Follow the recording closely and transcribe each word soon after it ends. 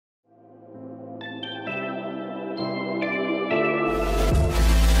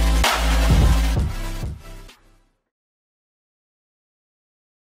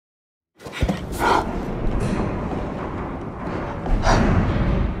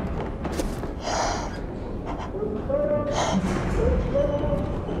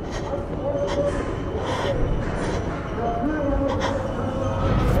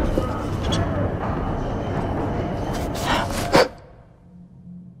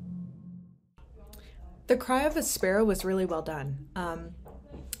The Cry of a Sparrow was really well done.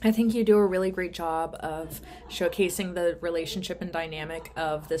 I think you do a really great job of showcasing the relationship and dynamic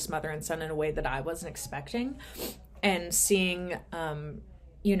of this mother and son in a way that I wasn't expecting, and seeing,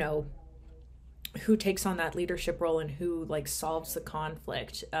 you know, who takes on that leadership role and who like solves the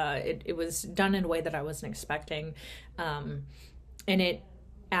conflict. It was done in a way that I wasn't expecting, and it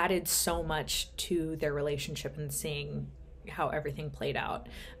added so much to their relationship and seeing how everything played out.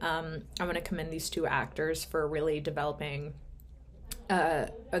 I want to commend these two actors for really developing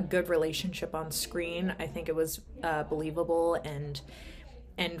a good relationship on screen. I think it was believable and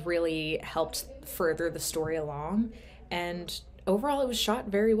really helped further the story along. And overall, it was shot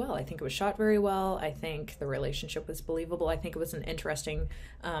very well. I think it was shot very well. I think the relationship was believable. I think it was an interesting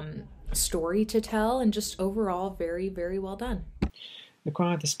story to tell, and just overall very, very well done. The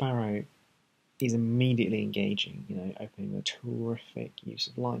Cry of the Sparrow is immediately engaging, you know, opening with a terrific use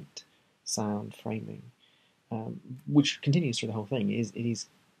of light, sound, framing, which continues through the whole thing. It is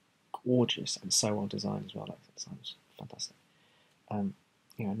gorgeous and so well designed as well. Like, the design was fantastic. You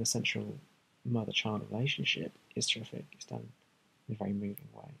know, and the central mother-child relationship is terrific. It's done in a very moving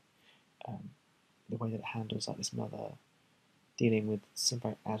way. The way that it handles like this mother dealing with some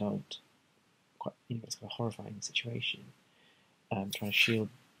very adult, quite, you know, it's kind of horrifying situation, trying to shield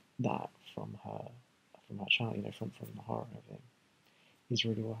that from her child, you know, from the horror of everything, is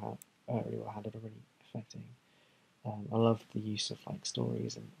really well handled and really affecting. I love the use of like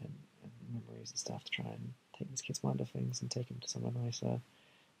stories and memories and stuff to try and take this kid's mind off things and take him to somewhere nicer.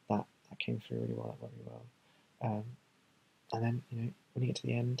 That came through really well, and then, you know, when you get to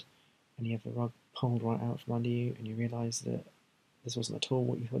the end and you have the rug pulled right out from under you and you realise that this wasn't at all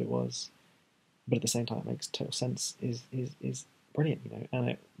what you thought it was, but at the same time it makes total sense, is brilliant, you know, and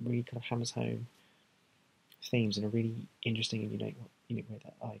it really kind of hammers home themes in a really interesting and unique way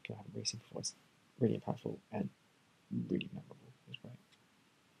that I haven't really seen before. It's really impactful and really memorable. It was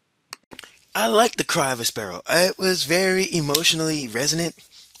great. I like The Cry of a Sparrow. It was very emotionally resonant.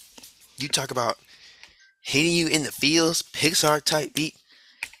 You talk about hitting you in the feels, Pixar type beat.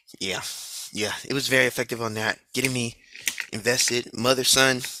 Yeah, it was very effective on that, getting me invested. Mother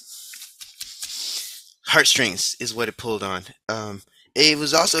son heartstrings is what it pulled on. It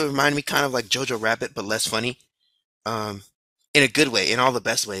was also reminding me kind of like Jojo Rabbit, but less funny. In a good way, in all the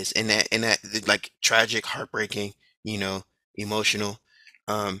best ways. In that like tragic, heartbreaking, you know, emotional.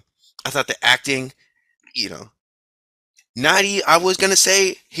 I thought the acting, you know, I was gonna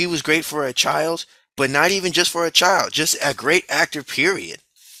say he was great for a child, but not even just for a child, just a great actor. Period.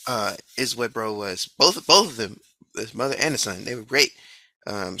 Is what bro was. Both of them, his mother and his son, they were great.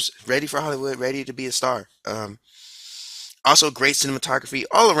 Ready for Hollywood, ready to be a star. Also great cinematography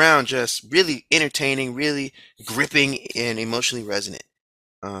all around, just really entertaining, really gripping and emotionally resonant.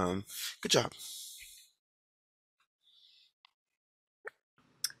 Good job.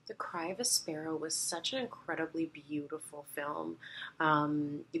 The Cry of a Sparrow was such an incredibly beautiful film.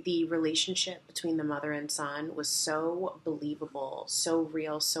 The relationship between the mother and son was so believable, so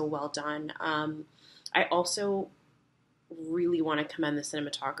real, so well done. I also really want to commend the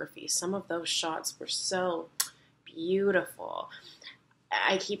cinematography. Some of those shots were so beautiful.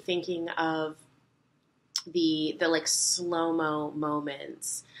 I keep thinking of the like slow-mo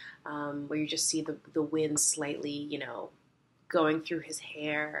moments, where you just see the wind slightly, you know, going through his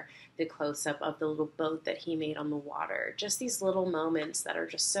hair, the close-up of the little boat that he made on the water. Just these little moments that are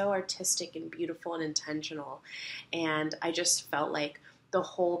just so artistic and beautiful and intentional. And I just felt like the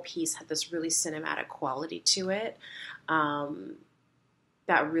whole piece had this really cinematic quality to it,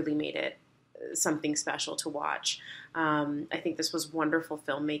 that really made it something special to watch. I think this was wonderful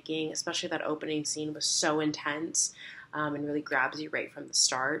filmmaking, especially that opening scene was so intense, and really grabs you right from the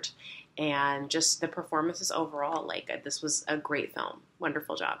start. And just the performances overall, like, this was a great film.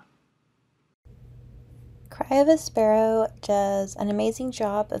 Wonderful job. Cry of a Sparrow does an amazing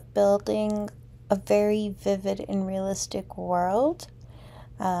job of building a very vivid and realistic world,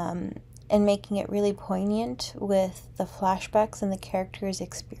 and making it really poignant with the flashbacks and the characters'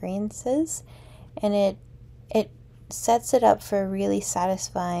 experiences. And it sets it up for a really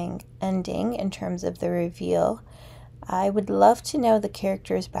satisfying ending in terms of the reveal. I would love to know the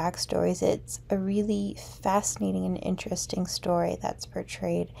characters' backstories. It's a really fascinating and interesting story that's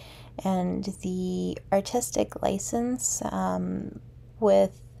portrayed. And the artistic license,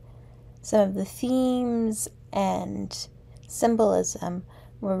 with some of the themes and symbolism,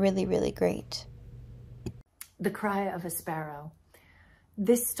 were really, really great. The Cry of a Sparrow.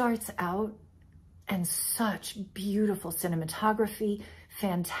 This starts out and such beautiful cinematography,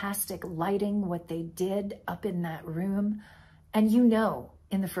 fantastic lighting, what they did up in that room. And you know,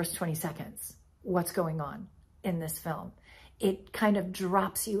 in the first 20 seconds, what's going on in this film. It kind of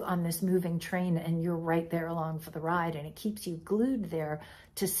drops you on this moving train and you're right there along for the ride, and it keeps you glued there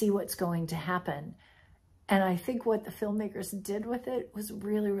to see what's going to happen. And I think what the filmmakers did with it was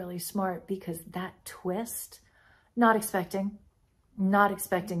really, really smart, because that twist, not expecting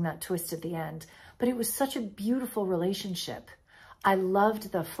that twist at the end, but it was such a beautiful relationship. I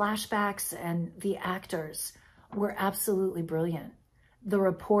loved the flashbacks, and the actors were absolutely brilliant. The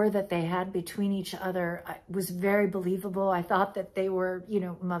rapport that they had between each other was very believable. I thought that they were, you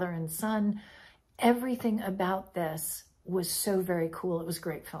know, mother and son. Everything about this was so very cool. It was a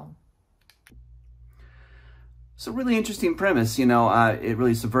great film. It's a really interesting premise, you know. It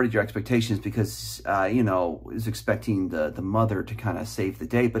really subverted your expectations, because, you know, I was expecting the mother to kind of save the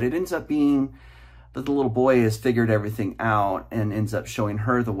day, but it ends up being that the little boy has figured everything out and ends up showing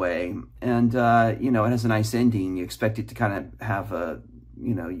her the way. And, you know, it has a nice ending. You expect it to kind of have a,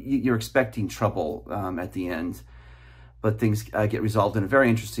 you know, you're expecting trouble at the end, but things get resolved in a very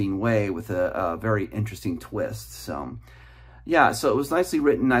interesting way with a very interesting twist. So, yeah, so it was nicely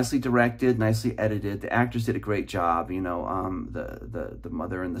written, nicely directed, nicely edited. The actors did a great job. You know, the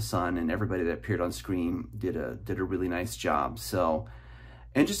mother and the son and everybody that appeared on screen did a really nice job. So,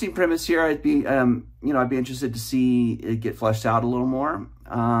 interesting premise here. I'd be you know, I'd be interested to see it get fleshed out a little more.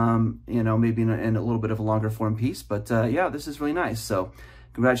 You know, maybe in a little bit of a longer form piece. But yeah, this is really nice. So,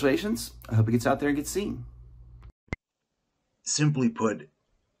 congratulations. I hope it gets out there and gets seen. Simply put,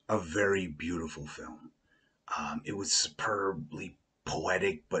 a very beautiful film. It was superbly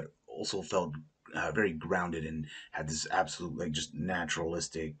poetic, but also felt very grounded and had this absolute, like, just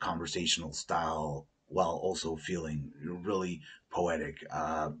naturalistic conversational style, while also feeling really poetic.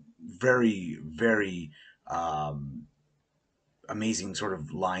 Very, very amazing sort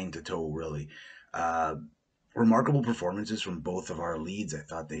of line to toe, really. Uh, Remarkable performances from both of our leads. I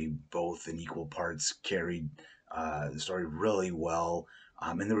thought they both, in equal parts, carried the story really well.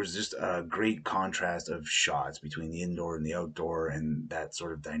 And there was just a great contrast of shots between the indoor and the outdoor, and that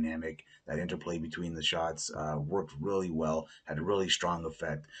sort of dynamic, that interplay between the shots worked really well, had a really strong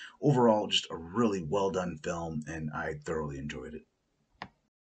effect. Overall, just a really well done film, and I thoroughly enjoyed it.